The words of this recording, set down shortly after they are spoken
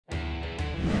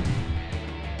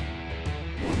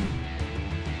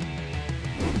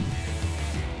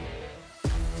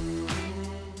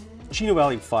Chino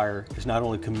Valley Fire is not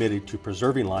only committed to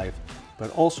preserving life, but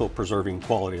also preserving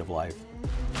quality of life.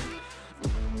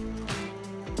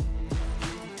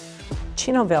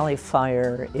 Chino Valley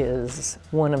Fire is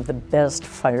one of the best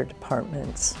fire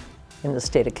departments in the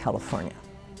state of California.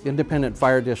 Independent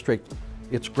Fire District,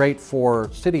 it's great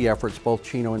for city efforts, both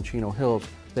Chino and Chino Hills.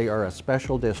 They are a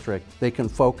special district. They can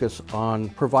focus on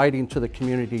providing to the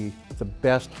community the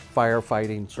best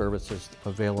firefighting services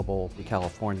available in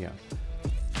California.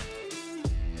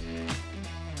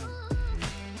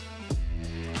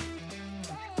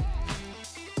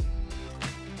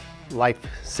 Life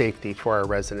safety for our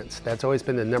residents. That's always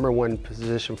been the #1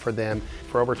 position for them.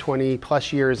 For over 20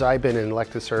 plus years I've been in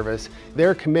elected service.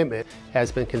 Their commitment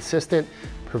has been consistent,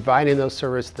 providing those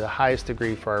services to the highest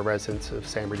degree for our residents of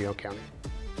San Bernardino County.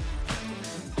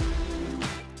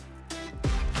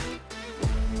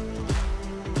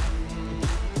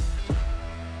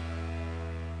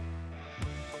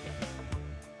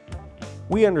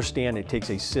 We understand it takes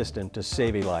a system to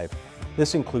save a life.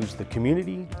 This includes the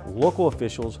community, local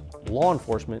officials, law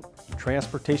enforcement,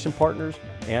 transportation partners,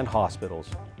 and hospitals.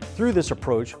 Through this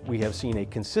approach, we have seen a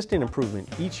consistent improvement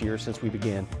each year since we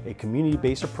began a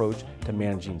community-based approach to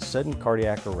managing sudden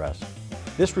cardiac arrest.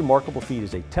 This remarkable feat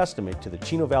is a testament to the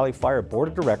Chino Valley Fire Board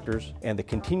of Directors and the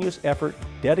continuous effort,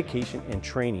 dedication, and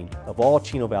training of all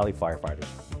Chino Valley firefighters.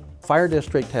 Fire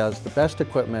District has the best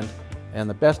equipment and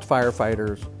the best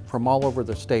firefighters from all over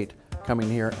the state coming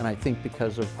here, and I think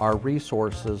because of our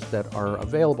resources that are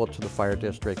available to the Fire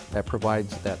District, that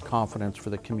provides that confidence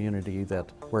for the community that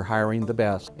we're hiring the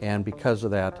best, and because of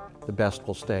that, the best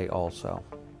will stay also.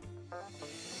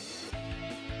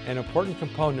 An important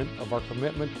component of our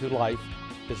commitment to life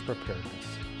is preparedness.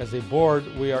 As a board,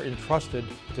 we are entrusted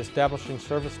with establishing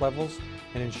service levels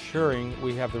and ensuring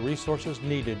we have the resources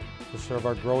needed to serve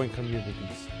our growing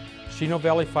communities. Chino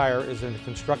Valley Fire is in the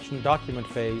construction document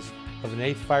phase of an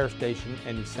 8th fire station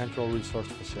and a central resource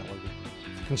facility.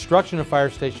 Construction of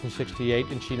Fire Station 68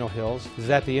 in Chino Hills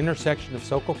is at the intersection of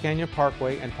Soco Canyon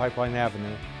Parkway and Pipeline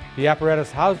Avenue. The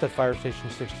apparatus housed at Fire Station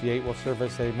 68 will serve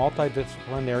as a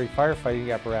multidisciplinary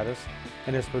firefighting apparatus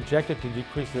and is projected to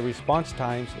decrease the response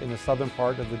times in the southern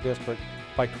part of the district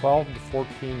by 12 to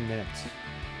 14 minutes.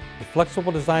 The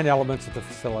flexible design elements of the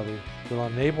facility will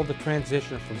enable the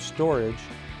transition from storage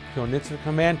to an incident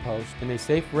command post and a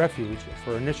safe refuge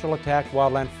for initial attack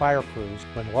wildland fire crews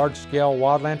when large-scale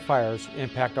wildland fires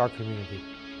impact our community.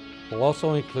 Will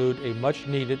also include a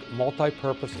much-needed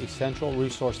multi-purpose essential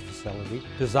resource facility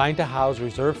designed to house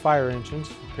reserve fire engines,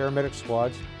 paramedic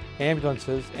squads,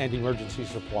 ambulances, and emergency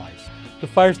supplies. The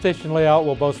fire station layout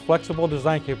will boast flexible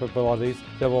design capabilities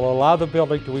that will allow the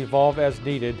building to evolve as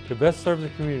needed to best serve the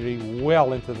community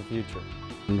well into the future.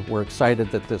 And we're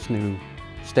excited that this new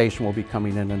station will be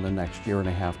coming in the next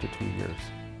 1.5 to 2 years.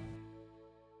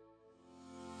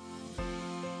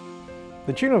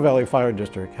 The Chino Valley Fire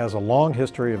District has a long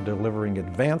history of delivering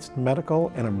advanced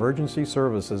medical and emergency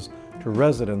services to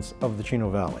residents of the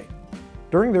Chino Valley.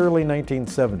 During the early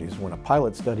 1970s, when a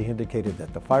pilot study indicated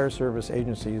that the fire service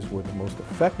agencies were the most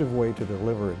effective way to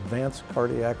deliver advanced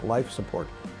cardiac life support,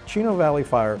 Chino Valley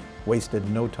Fire wasted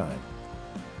no time.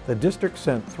 The district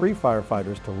sent 3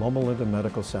 firefighters to Loma Linda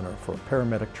Medical Center for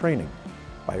paramedic training.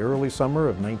 By early summer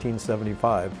of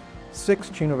 1975, 6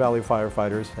 Chino Valley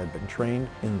firefighters had been trained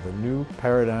in the new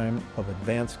paradigm of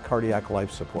advanced cardiac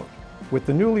life support. With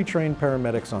the newly trained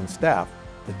paramedics on staff,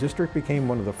 the district became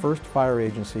one of the first fire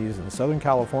agencies in Southern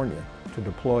California to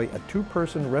deploy a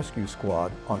 2-person rescue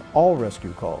squad on all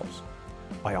rescue calls.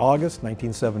 By August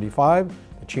 1975,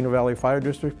 the Chino Valley Fire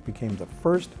District became the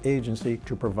first agency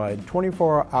to provide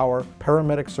 24-hour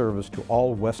paramedic service to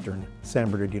all western San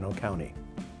Bernardino County.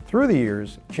 Through the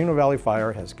years, Chino Valley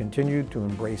Fire has continued to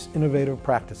embrace innovative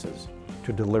practices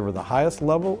to deliver the highest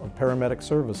level of paramedic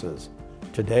services.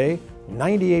 Today,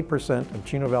 98% of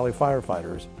Chino Valley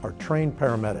firefighters are trained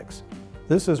paramedics.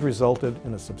 This has resulted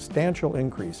in a substantial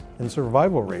increase in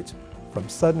survival rates from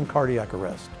sudden cardiac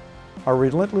arrest. Our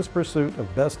relentless pursuit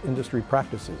of best industry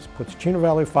practices puts Chino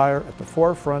Valley Fire at the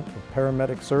forefront of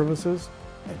paramedic services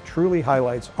and truly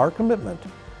highlights our commitment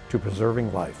to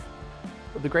preserving life.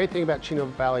 The great thing about Chino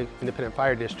Valley Independent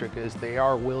Fire District is they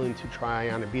are willing to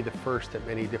try on and be the first at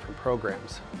many different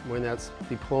programs. When that's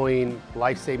deploying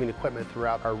life-saving equipment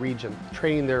throughout our region,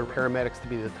 training their paramedics to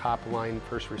be the top-line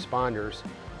first responders.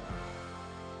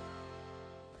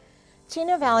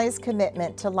 Chino Valley's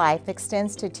commitment to life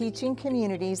extends to teaching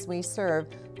communities we serve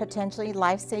potentially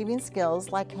life-saving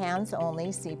skills like hands-only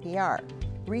CPR.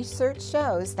 Research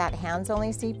shows that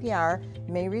hands-only CPR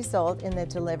may result in the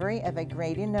delivery of a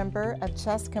greater number of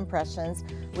chest compressions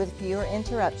with fewer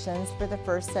interruptions for the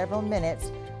first several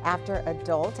minutes after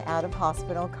adult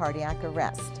out-of-hospital cardiac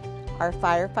arrest. Our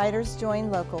firefighters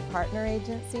joined local partner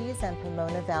agencies and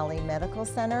Pomona Valley Medical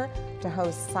Center to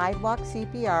host sidewalk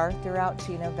CPR throughout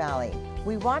Chino Valley.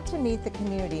 We want to meet the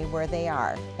community where they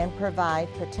are and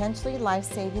provide potentially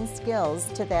life-saving skills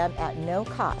to them at no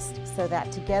cost so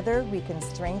that together we can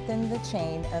strengthen the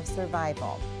chain of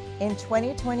survival. In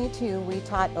 2022, we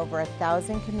taught over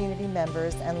 1,000 community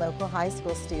members and local high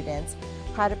school students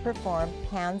how to perform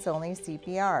hands-only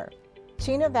CPR.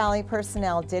 Chino Valley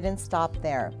personnel didn't stop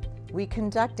there. We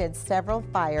conducted several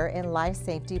fire and life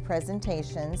safety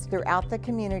presentations throughout the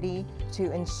community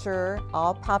to ensure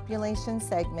all population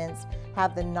segments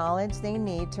have the knowledge they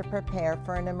need to prepare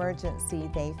for an emergency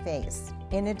they face.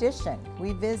 In addition,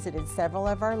 we visited several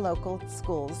of our local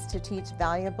schools to teach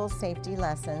valuable safety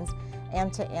lessons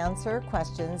and to answer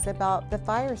questions about the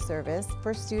fire service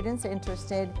for students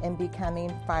interested in becoming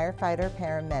firefighter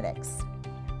paramedics.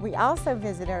 We also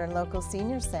visited our local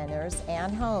senior centers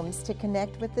and homes to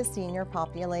connect with the senior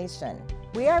population.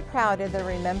 We are proud of the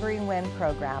Remembering When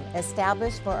program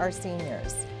established for our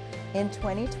seniors. In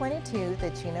 2022, the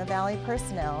Chino Valley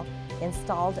personnel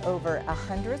installed over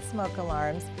 100 smoke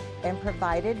alarms and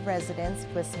provided residents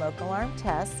with smoke alarm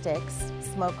test sticks,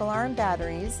 smoke alarm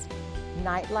batteries,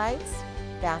 night lights,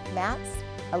 bath mats,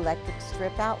 electric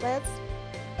strip outlets,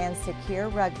 and secure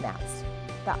rug mats.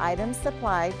 The items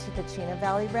supplied to the Chino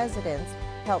Valley residents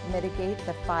help mitigate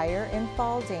the fire and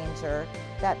fall danger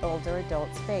that older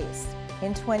adults face.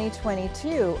 In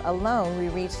 2022 alone, we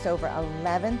reached over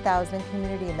 11,000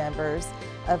 community members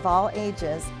of all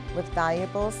ages with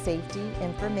valuable safety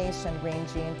information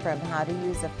ranging from how to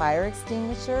use a fire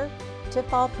extinguisher to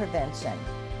fall prevention.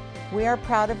 We are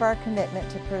proud of our commitment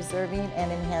to preserving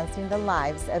and enhancing the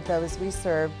lives of those we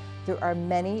serve through our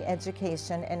many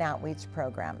education and outreach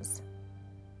programs.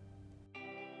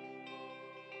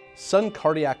 Sudden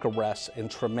cardiac arrests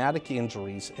and traumatic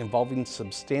injuries involving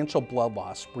substantial blood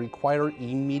loss require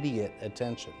immediate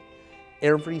attention.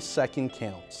 Every second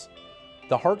counts.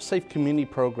 The Heart Safe Community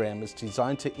Program is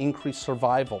designed to increase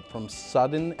survival from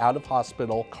sudden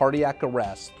out-of-hospital cardiac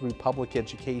arrest through public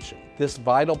education. This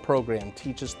vital program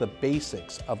teaches the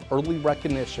basics of early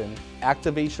recognition,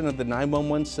 activation of the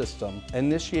 911 system,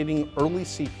 initiating early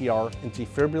CPR and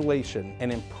defibrillation,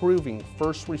 and improving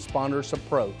first responders'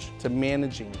 approach to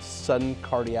managing sudden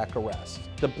cardiac arrest.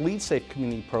 The Bleed Safe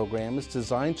Community Program is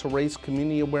designed to raise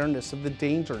community awareness of the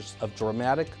dangers of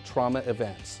dramatic trauma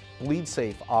events. Bleed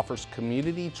Safe offers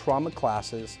community trauma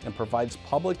classes and provides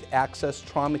public access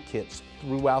trauma kits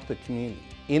throughout the community.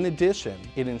 In addition,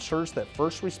 it ensures that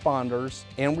first responders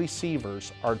and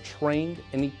receivers are trained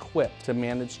and equipped to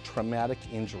manage traumatic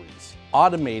injuries.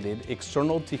 Automated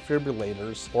external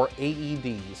defibrillators, or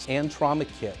AEDs, and trauma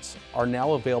kits are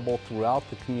now available throughout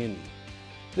the community.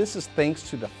 This is thanks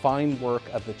to the fine work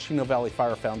of the Chino Valley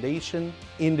Fire Foundation,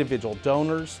 individual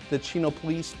donors, the Chino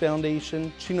Police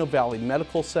Foundation, Chino Valley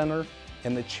Medical Center,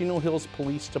 and the Chino Hills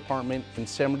Police Department and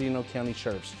San Bernardino County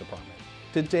Sheriff's Department.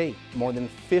 To date, more than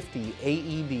 50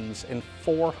 AEDs and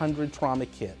 400 trauma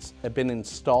kits have been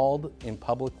installed in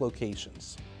public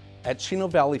locations. At Chino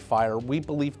Valley Fire, we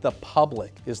believe the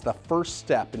public is the first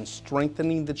step in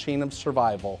strengthening the chain of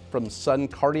survival from sudden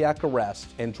cardiac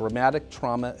arrest and dramatic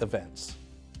trauma events.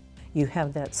 You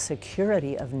have that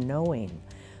security of knowing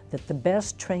that the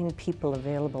best trained people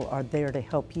available are there to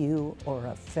help you or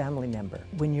a family member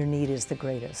when your need is the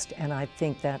greatest. And I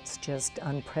think that's just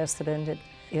unprecedented.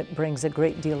 It brings a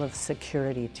great deal of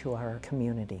security to our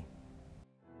community.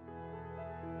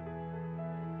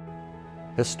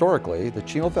 Historically, the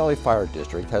Chino Valley Fire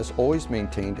District has always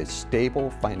maintained a stable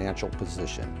financial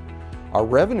position. Our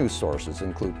revenue sources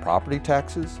include property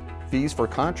taxes, fees for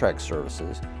contract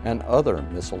services, and other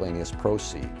miscellaneous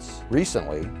proceeds.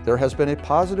 Recently, there has been a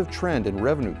positive trend in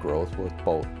revenue growth with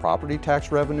both property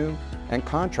tax revenue and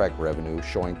contract revenue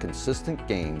showing consistent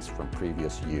gains from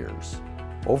previous years.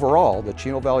 Overall, the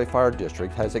Chino Valley Fire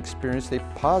District has experienced a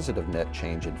positive net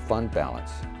change in fund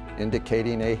balance,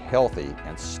 indicating a healthy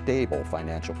and stable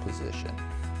financial position.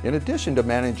 In addition to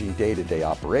managing day-to-day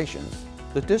operations,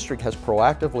 the district has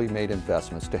proactively made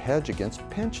investments to hedge against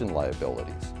pension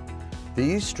liabilities.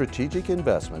 These strategic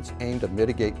investments aim to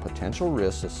mitigate potential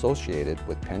risks associated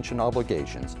with pension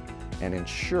obligations and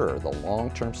ensure the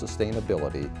long-term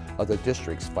sustainability of the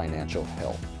district's financial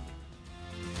health.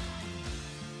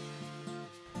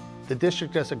 The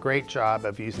district does a great job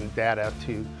of using data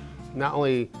to not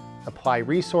only apply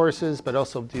resources, but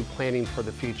also do planning for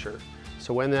the future.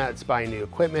 So when that's buying new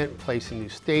equipment, placing new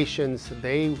stations,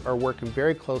 they are working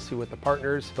very closely with the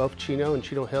partners, both Chino and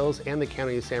Chino Hills and the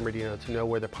County of San Bernardino, to know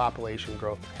where the population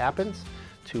growth happens,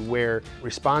 to where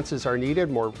responses are needed,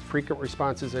 more frequent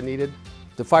responses are needed.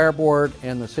 The fire board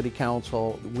and the city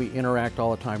council, we interact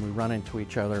all the time. We run into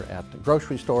each other at the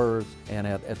grocery stores and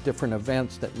at different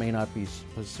events that may not be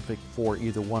specific for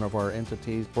either one of our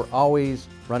entities. We're always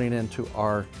running into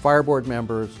our fire board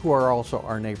members who are also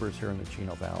our neighbors here in the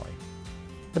Chino Valley.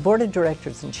 The board of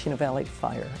directors in Chino Valley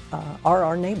Fire are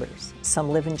our neighbors. Some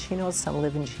live in Chino, some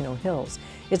live in Chino Hills.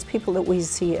 It's people that we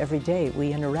see every day.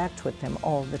 We interact with them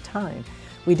all the time.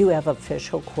 We do have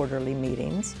official quarterly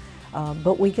meetings.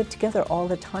 But we get together all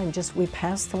the time. We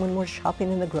pass them when we're shopping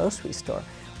in the grocery store.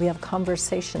 We have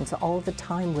conversations all the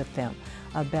time with them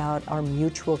about our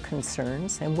mutual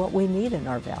concerns and what we need in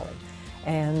our valley.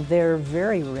 And they're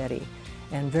very ready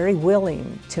and very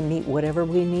willing to meet whatever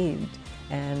we need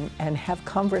and have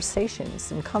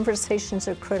conversations. And conversations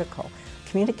are critical.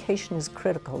 Communication is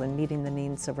critical in meeting the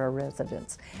needs of our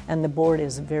residents. And the board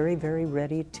is very, very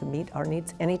ready to meet our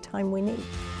needs anytime we need.